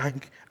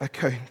bank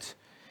account.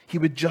 He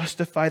would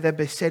justify them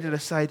by setting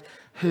aside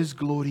his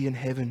glory in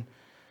heaven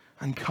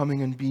and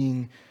coming and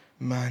being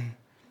man.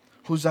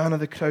 Hosanna,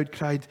 the crowd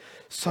cried,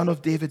 Son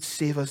of David,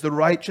 save us. The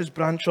righteous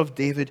branch of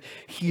David,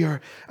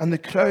 hear. And the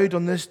crowd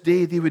on this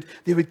day, they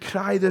would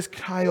cry this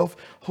cry of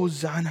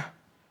Hosanna.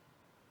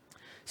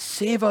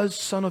 Save us,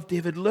 Son of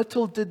David.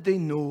 Little did they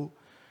know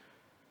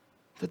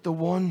that the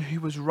one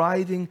who was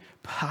riding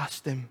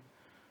past them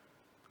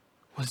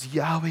was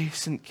Yahweh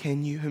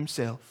Tsidkenu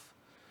himself,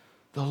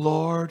 the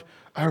Lord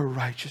our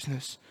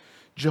righteousness,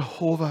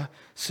 Jehovah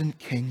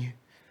Tsidkenu.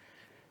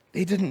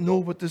 They didn't know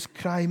what this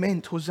cry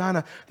meant,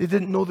 Hosanna. They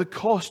didn't know the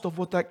cost of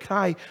what that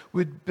cry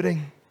would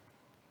bring.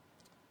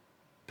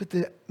 But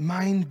the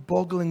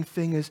mind-boggling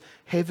thing is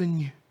heaven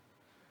knew.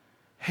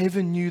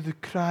 Heaven knew the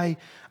cry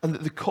and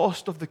the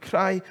cost of the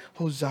cry,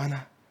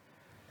 Hosanna.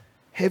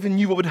 Heaven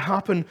knew what would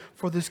happen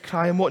for this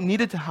cry and what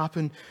needed to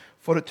happen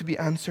for it to be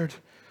answered.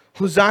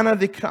 Hosanna,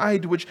 they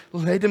cried, which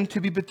led him to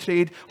be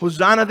betrayed.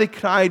 Hosanna, they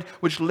cried,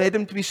 which led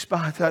him to be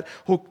spat at.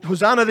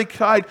 Hosanna, they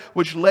cried,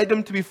 which led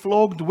him to be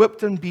flogged,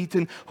 whipped, and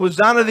beaten.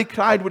 Hosanna, they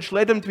cried, which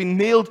led him to be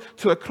nailed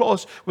to a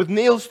cross with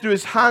nails through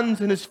his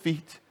hands and his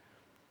feet.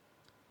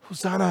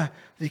 Hosanna,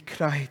 they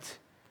cried.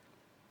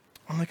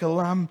 And like a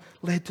lamb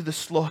led to the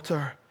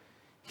slaughter,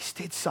 he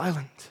stayed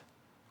silent.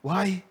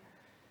 Why?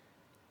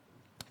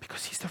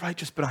 Because he's the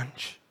righteous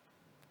branch.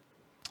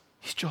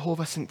 He's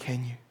Jehovah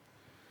Tsidkenu.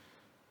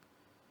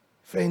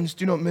 Friends,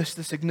 do not miss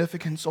the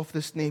significance of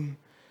this name.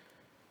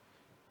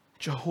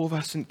 Jehovah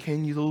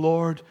Tsidkenu, the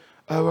Lord,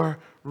 our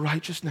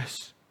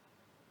righteousness.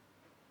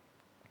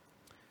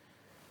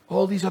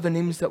 All these other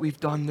names that we've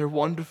done, they're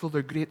wonderful,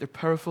 they're great, they're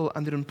powerful,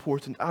 and they're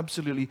important,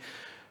 absolutely.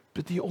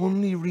 But the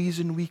only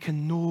reason we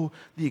can know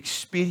the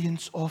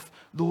experience of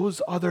those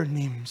other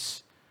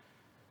names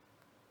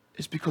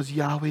is because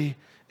Yahweh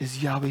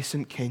is Yahweh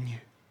Tsidkenu.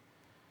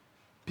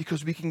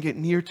 Because we can get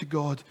near to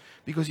God,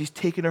 because He's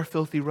taken our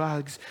filthy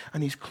rags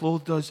and He's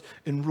clothed us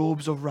in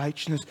robes of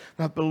righteousness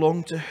that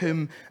belong to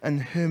Him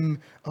and Him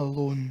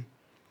alone.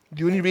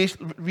 The only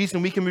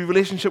reason we can be in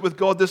relationship with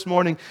God this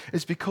morning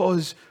is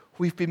because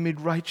we've been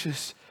made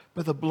righteous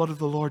by the blood of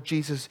the Lord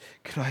Jesus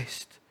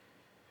Christ.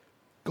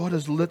 God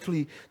has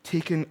literally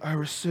taken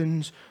our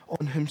sins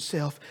on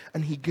Himself,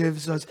 and He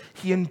gives us,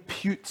 He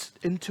imputes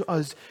into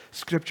us,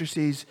 Scripture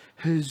says,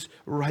 His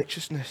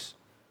righteousness.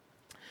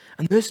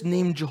 And this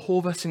name,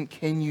 Jehovah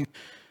Tsidkenu,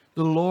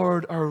 the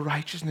Lord our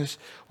righteousness,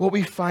 what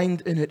we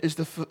find in it is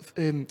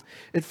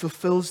it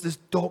fulfills this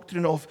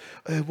doctrine of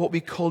what we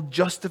call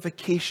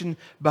justification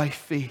by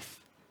faith.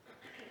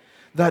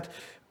 That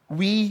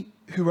we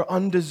who are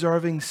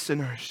undeserving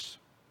sinners,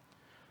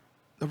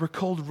 that we're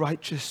called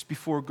righteous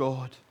before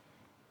God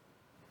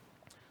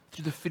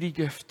through the free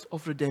gift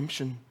of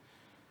redemption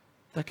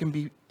that can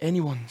be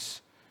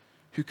anyone's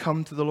who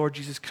come to the Lord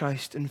Jesus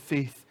Christ in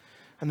faith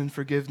and in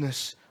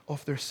forgiveness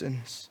of their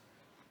sins.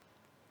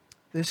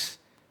 This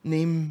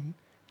name,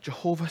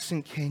 Jehovah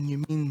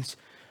Tsidkenu, means,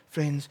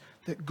 friends,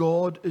 that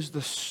God is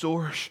the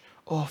source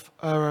of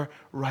our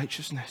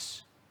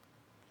righteousness.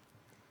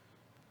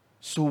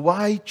 So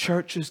why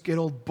churches get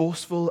all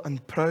boastful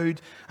and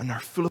proud and are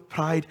full of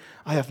pride,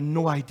 I have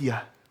no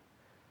idea.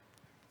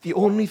 The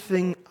only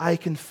thing I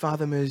can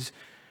fathom is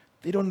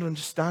they don't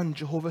understand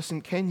Jehovah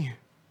Tsidkenu.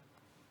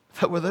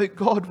 That without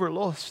God we're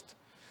lost.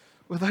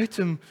 Without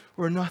Him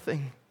we're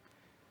nothing.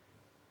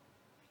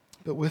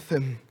 But with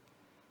Him,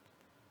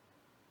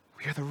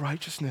 we are the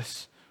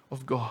righteousness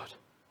of God.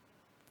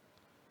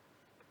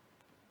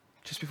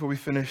 Just before we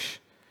finish,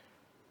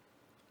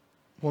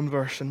 one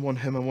verse and one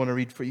hymn I want to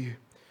read for you.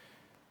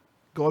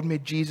 God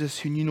made Jesus,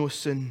 who knew no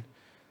sin,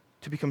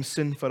 to become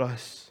sin for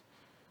us,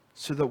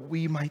 so that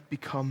we might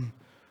become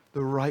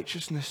the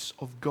righteousness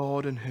of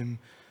God in Him.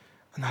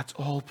 And that's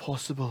all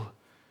possible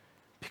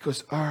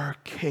because our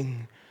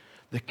King,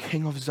 the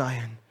King of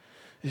Zion,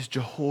 is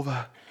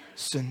Jehovah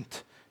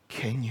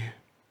Tsidkenu.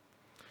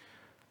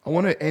 I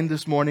want to end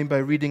this morning by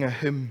reading a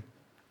hymn.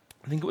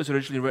 I think it was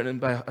originally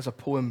written as a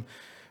poem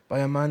by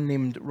a man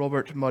named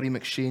Robert Murray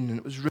M'Cheyne, and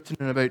it was written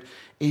in about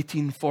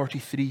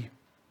 1843.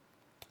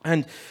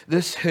 And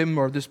this hymn,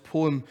 or this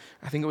poem,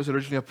 I think it was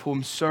originally a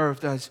poem,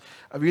 served as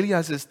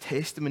his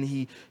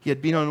testimony. He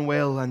had been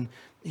unwell, and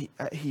he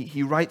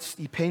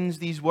pens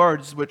these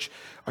words, which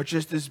are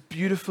just this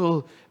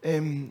beautiful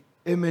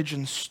image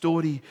and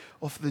story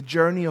of the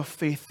journey of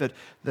faith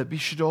that we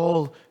should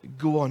all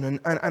go on. And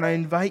I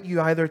invite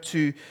you either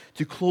to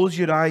close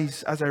your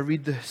eyes as I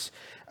read this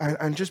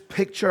and just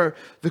picture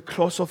the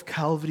cross of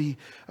Calvary,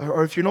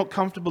 or if you're not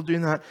comfortable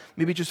doing that,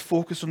 maybe just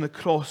focus on the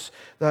cross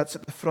that's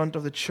at the front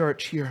of the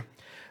church here.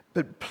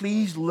 But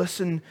please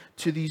listen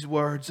to these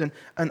words and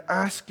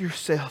ask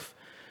yourself,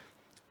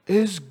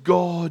 is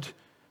God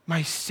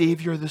my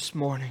Savior this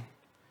morning?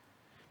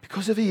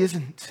 Because if He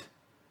isn't,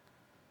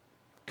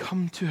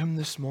 come to Him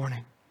this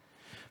morning.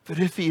 For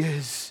if He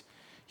is,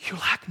 you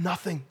lack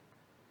nothing.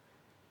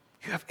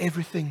 You have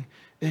everything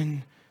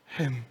in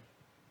Him.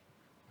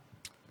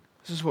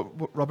 This is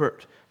what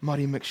Robert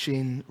Murray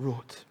M'Cheyne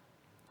wrote.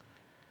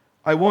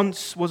 I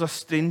once was a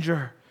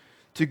stranger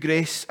to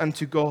grace and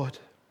to God.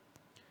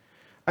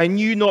 I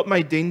knew not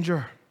my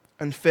danger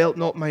and felt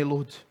not my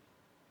load.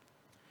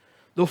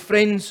 Though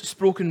friends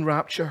spoke in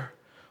rapture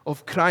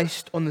of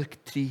Christ on the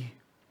tree,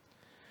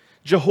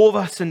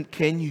 Jehovah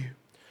Tsidkenu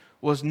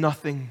was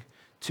nothing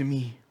to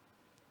me.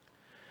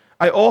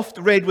 I oft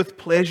read with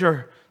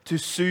pleasure to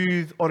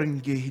soothe or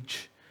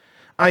engage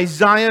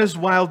Isaiah's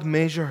wild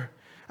measure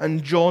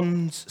and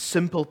John's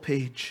simple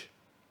page.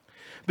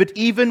 But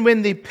even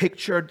when they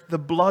pictured the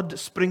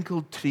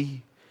blood-sprinkled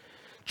tree,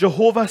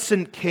 Jehovah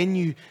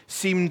Tsidkenu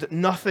seemed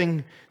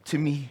nothing to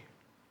me.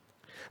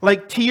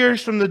 Like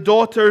tears from the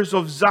daughters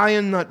of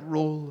Zion that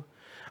roll,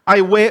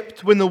 I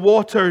wept when the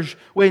waters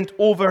went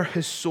over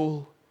His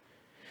soul,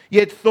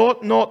 yet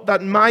thought not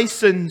that my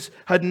sins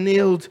had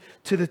nailed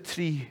to the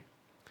tree.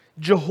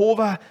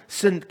 Jehovah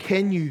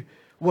Tsidkenu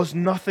was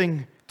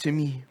nothing to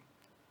me.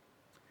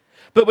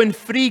 But when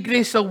free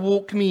grace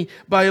awoke me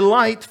by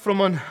light from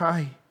on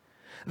high,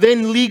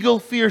 Then legal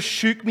fear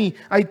shook me.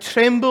 I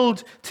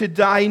trembled to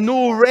die.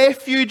 No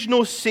refuge,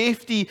 no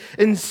safety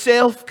in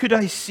self could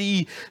I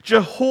see.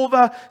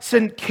 Jehovah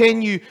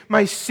Tsidkenu,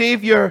 my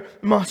Savior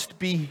must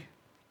be.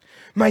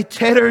 My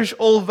terrors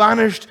all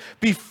vanished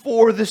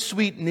before the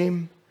sweet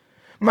name.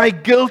 My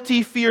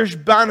guilty fears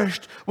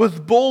banished,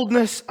 with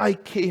boldness I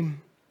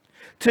came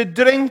to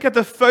drink at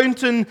the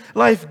fountain,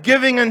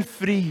 life-giving and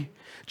free.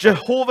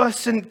 Jehovah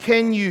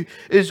Tsidkenu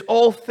is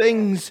all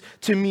things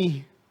to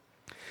me.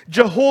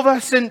 Jehovah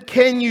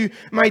Tsidkenu,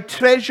 my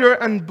treasure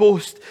and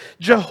boast.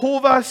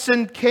 Jehovah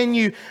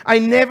Tsidkenu, I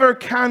never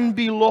can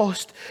be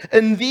lost.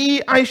 In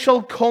thee I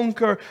shall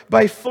conquer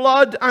by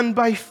flood and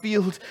by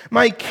field.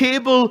 My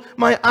cable,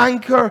 my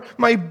anchor,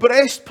 my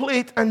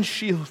breastplate and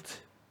shield.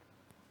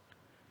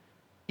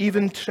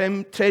 Even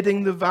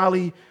treading the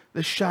valley,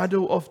 the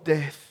shadow of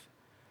death,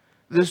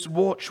 this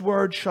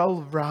watchword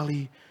shall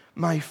rally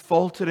my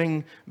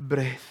faltering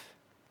breath.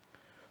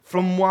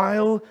 From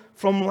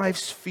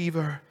life's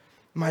fever,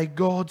 my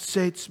God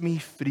sets me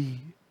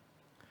free.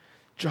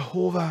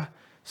 Jehovah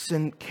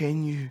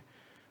Tsidkenu,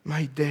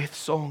 my death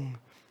song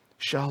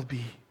shall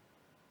be.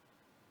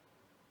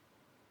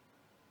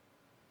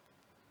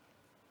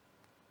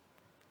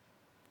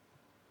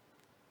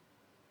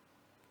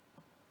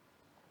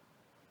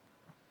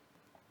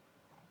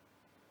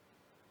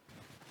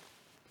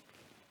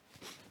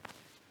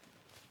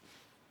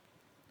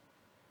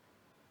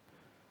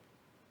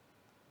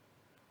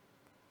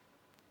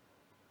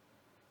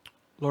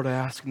 Lord, I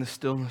ask in the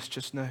stillness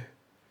just now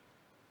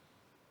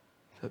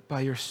that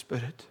by your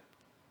Spirit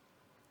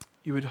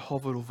you would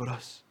hover over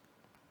us.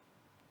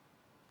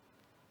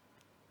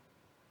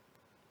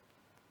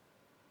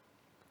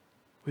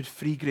 Would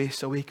free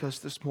grace awake us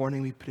this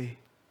morning, we pray.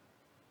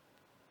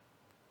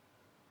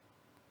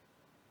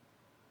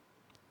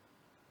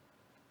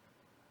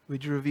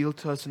 Would you reveal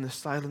to us in the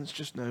silence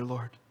just now,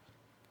 Lord,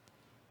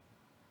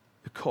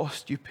 the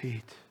cost you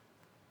paid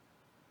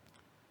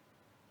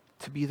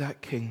to be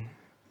that king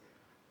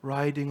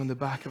riding on the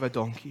back of a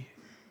donkey.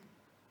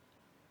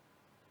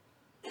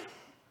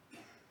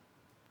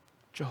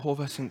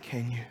 Jehovah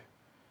Tsidkenu,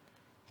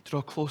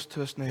 draw close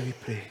to us now, we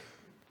pray.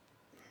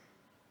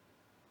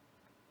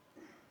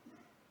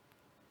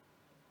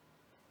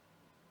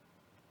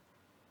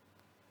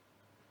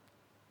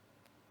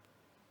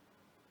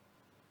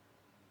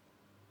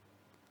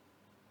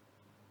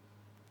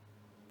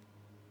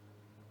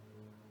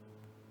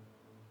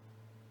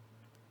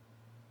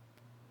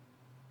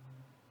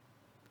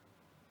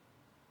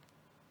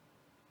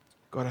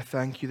 God, I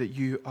thank you that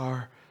you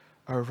are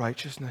our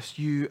righteousness,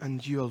 you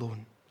and you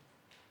alone.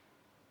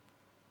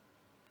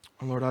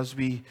 And Lord, as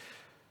we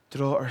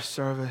draw our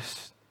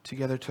service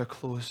together to a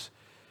close,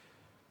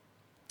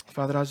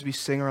 Father, as we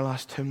sing our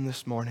last hymn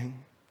this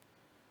morning,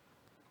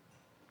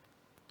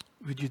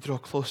 would you draw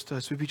close to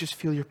us? Would we just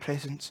feel your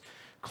presence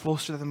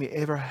closer than we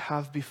ever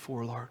have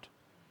before, Lord?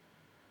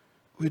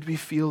 Would we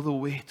feel the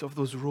weight of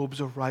those robes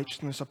of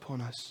righteousness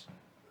upon us?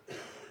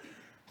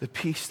 The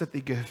peace that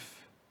they give,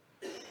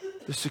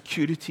 the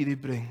security they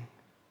bring,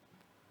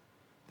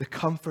 the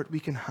comfort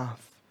we can have,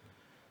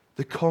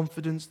 the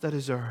confidence that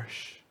is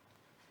ours,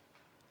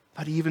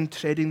 that even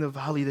treading the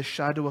valley, the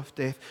shadow of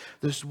death,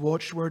 this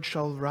watchword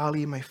shall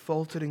rally my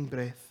faltering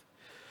breath.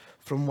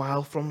 From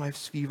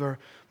life's fever,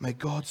 my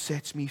God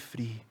sets me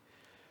free.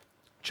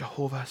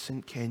 Jehovah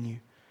Tsidkenu,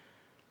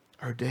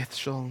 our death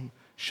song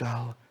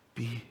shall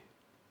be.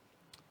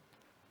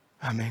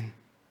 Amen.